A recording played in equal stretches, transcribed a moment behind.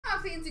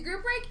CNC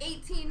Group Break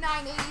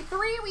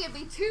 18983. We have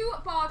the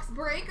 2-box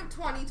break of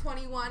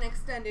 2021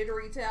 Extended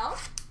Retail.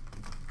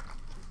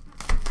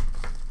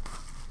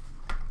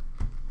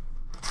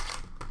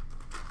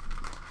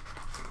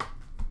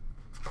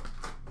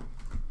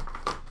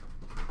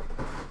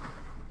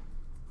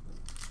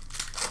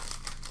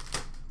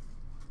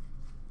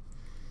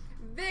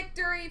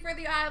 Victory for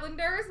the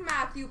Islanders,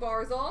 Matthew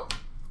Barzal.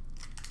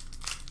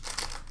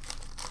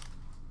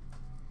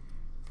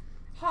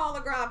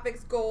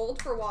 Holographics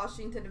Gold for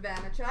Washington,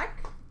 Vanacek.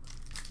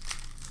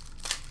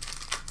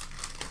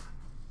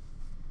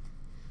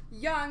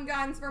 Young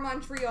Guns for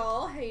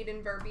Montreal,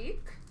 Hayden Verbeek.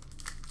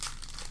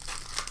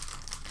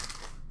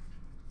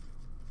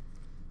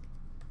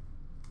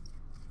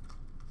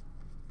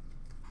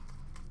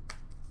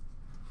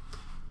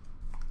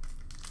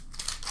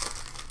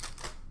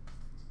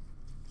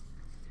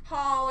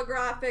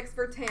 Holographics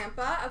for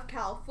Tampa of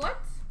Cal Foot.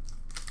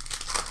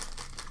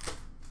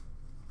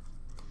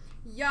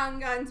 Young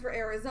Guns for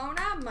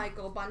Arizona,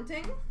 Michael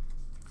Bunting.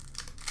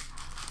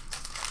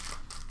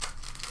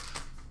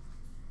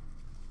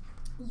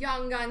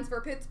 Young Guns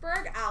for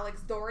Pittsburgh,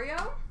 Alex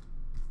Dorio.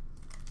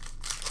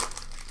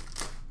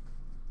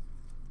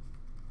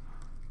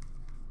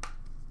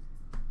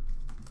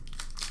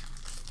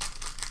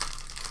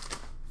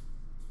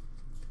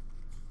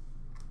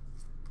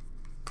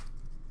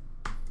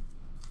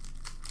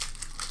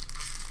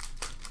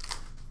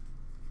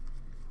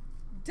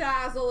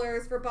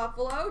 Dazzlers for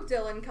Buffalo,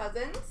 Dylan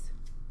Cousins.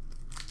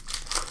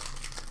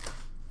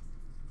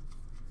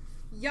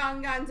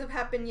 Young Guns of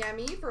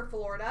Hepanyemi for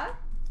Florida.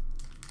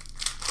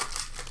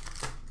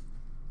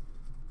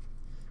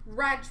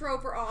 Retro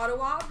for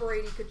Ottawa,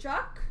 Brady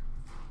Tkachuk.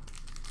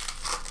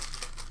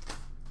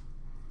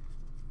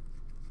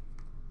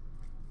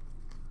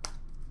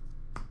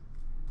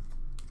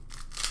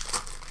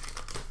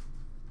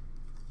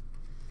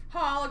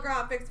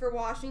 Holographics for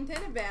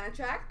Washington,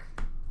 Vanacek.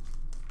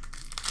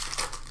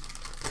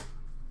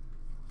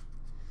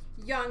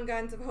 Young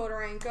Guns of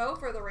Hodorenko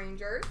for the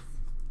Rangers.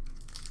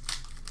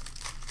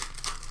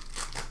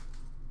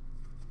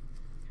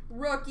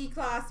 Rookie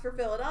class for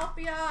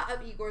Philadelphia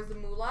of Igor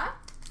Zamula.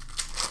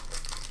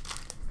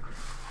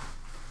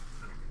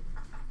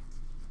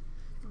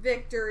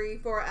 Victory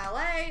for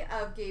LA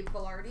of Gabe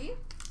Vilardi.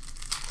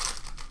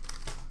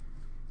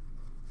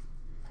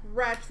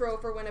 Retro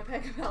for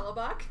Winnipeg of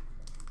Hellebuck.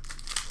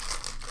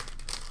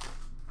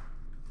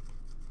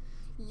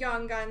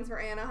 Young Guns for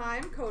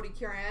Anaheim, Cody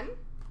Curran.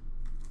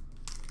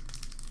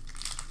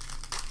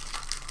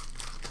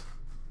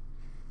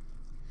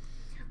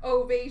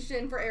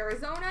 Ovation for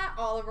Arizona,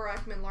 Oliver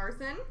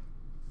Ekman-Larsson.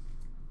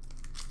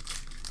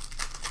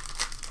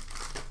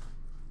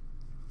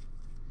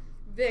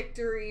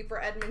 Victory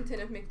for Edmonton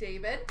of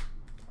McDavid.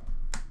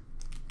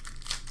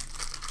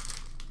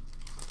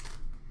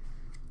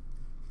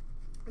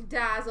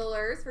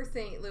 Dazzlers for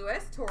St.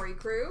 Louis, Torrey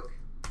Krug.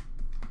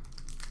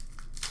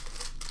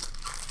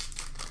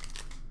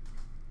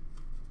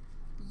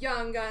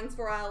 Young Guns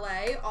for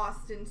LA,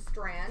 Austin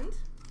Strand.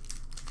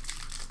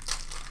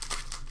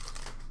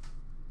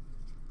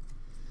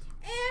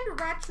 And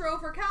retro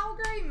for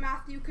Calgary,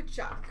 Matthew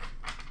Tkachuk.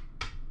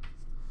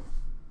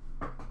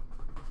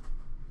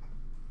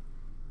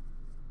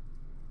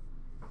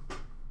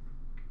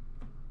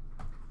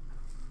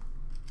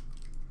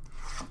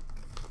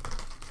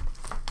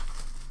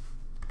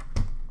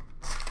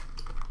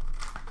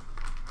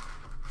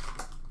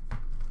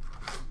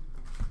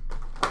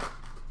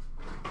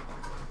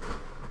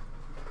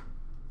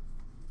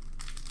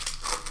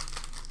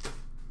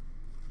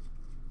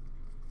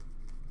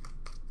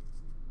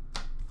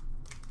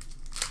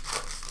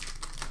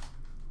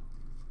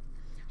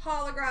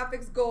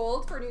 Holographics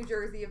Gold for New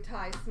Jersey of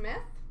Ty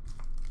Smith.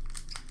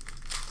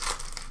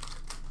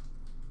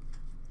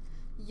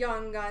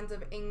 Young Guns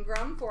of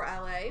Ingram for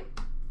LA.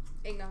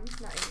 Ingham,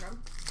 not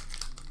Ingram.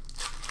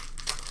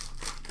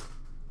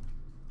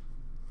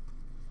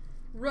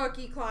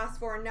 Rookie class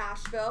for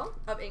Nashville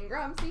of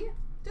Ingram. See,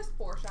 just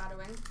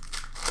foreshadowing.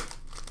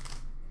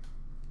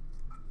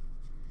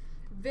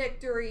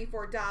 Victory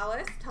for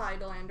Dallas, Ty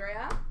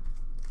Dellandrea.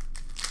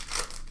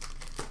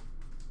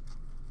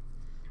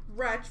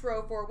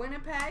 Retro for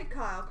Winnipeg,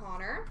 Kyle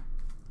Connor.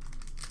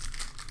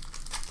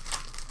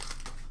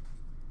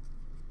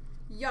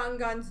 Young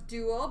Guns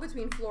duel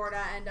between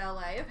Florida and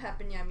LA of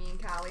Hepanyemi and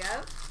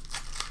Kaliev.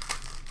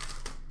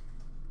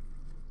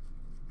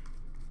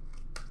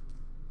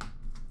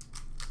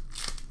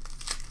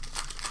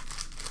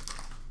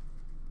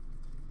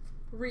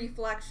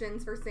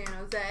 Reflections for San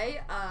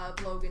Jose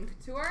of Logan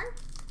Couture.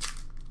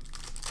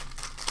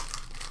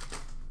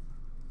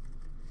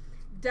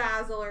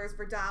 Dazzlers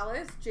for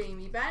Dallas,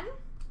 Jamie Benn.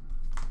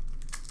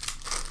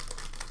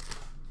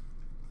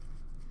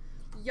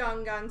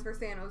 Young Guns for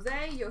San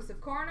Jose, Josef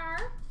Kornar.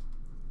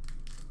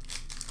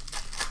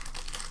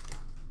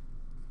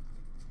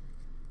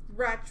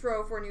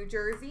 Retro for New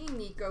Jersey,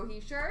 Nico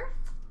Hischier.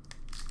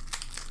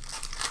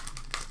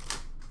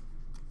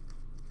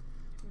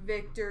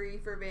 Victory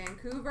for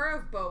Vancouver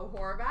of Bo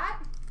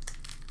Horvat.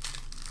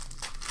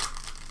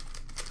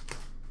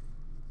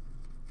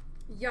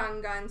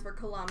 Young Guns for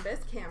Columbus,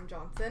 Cam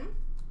Johnson.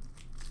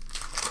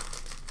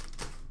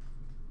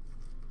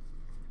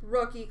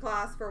 Rookie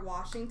class for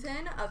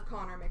Washington of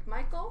Connor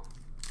McMichael.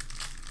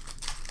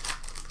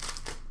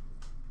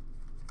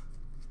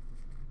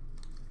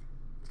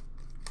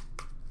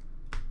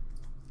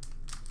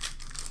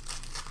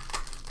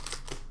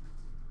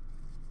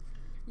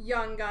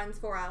 Young Guns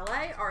for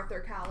LA,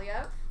 Arthur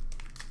Kaliev.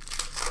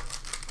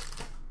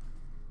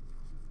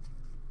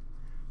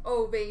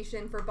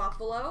 Ovation for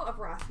Buffalo of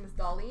Rasmus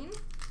Dahlin.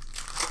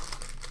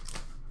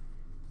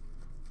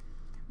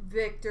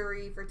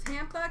 Victory for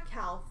Tampa,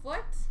 Cal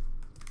Foote.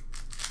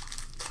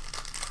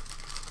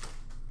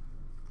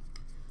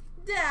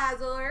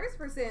 Dazzlers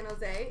for San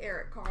Jose,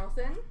 Erik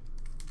Karlsson.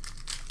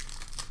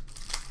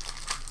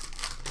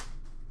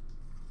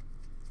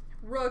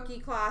 Rookie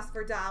class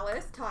for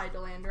Dallas, Ty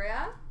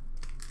Dellandrea.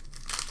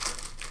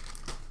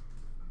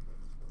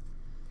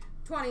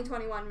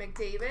 2021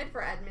 McDavid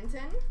for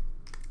Edmonton.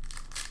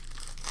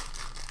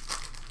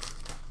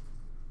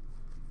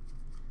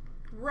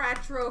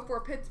 Retro for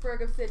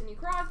Pittsburgh of Sidney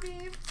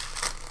Crosby.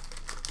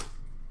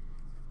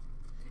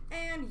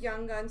 And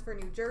Young Guns for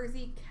New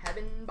Jersey,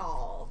 Kevin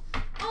Ball.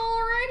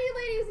 Alrighty,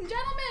 ladies and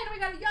gentlemen, we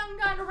got a Young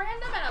Gun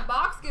random and a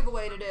box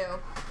giveaway to do.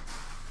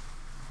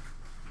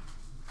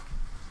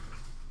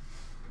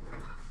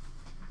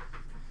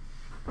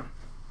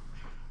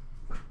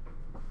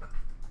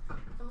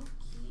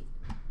 Okie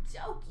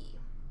dokie.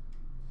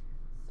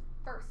 So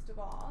first of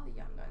all, the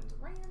Young Guns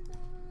random.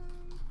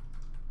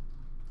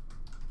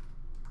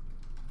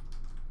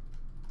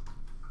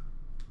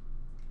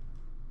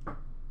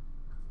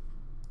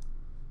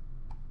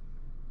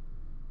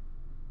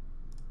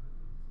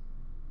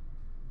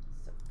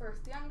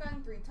 First Young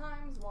Gun 3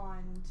 times.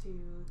 1,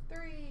 2,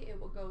 3.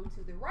 It will go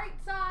to the right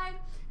side.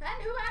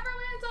 And whoever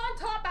lands on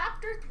top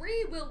after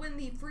 3 will win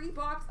the free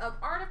box of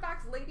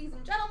artifacts. Ladies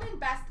and gentlemen,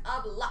 best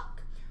of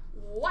luck.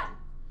 1,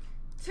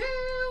 2,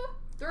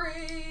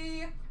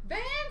 3. Van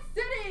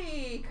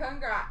City.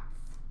 Congrats.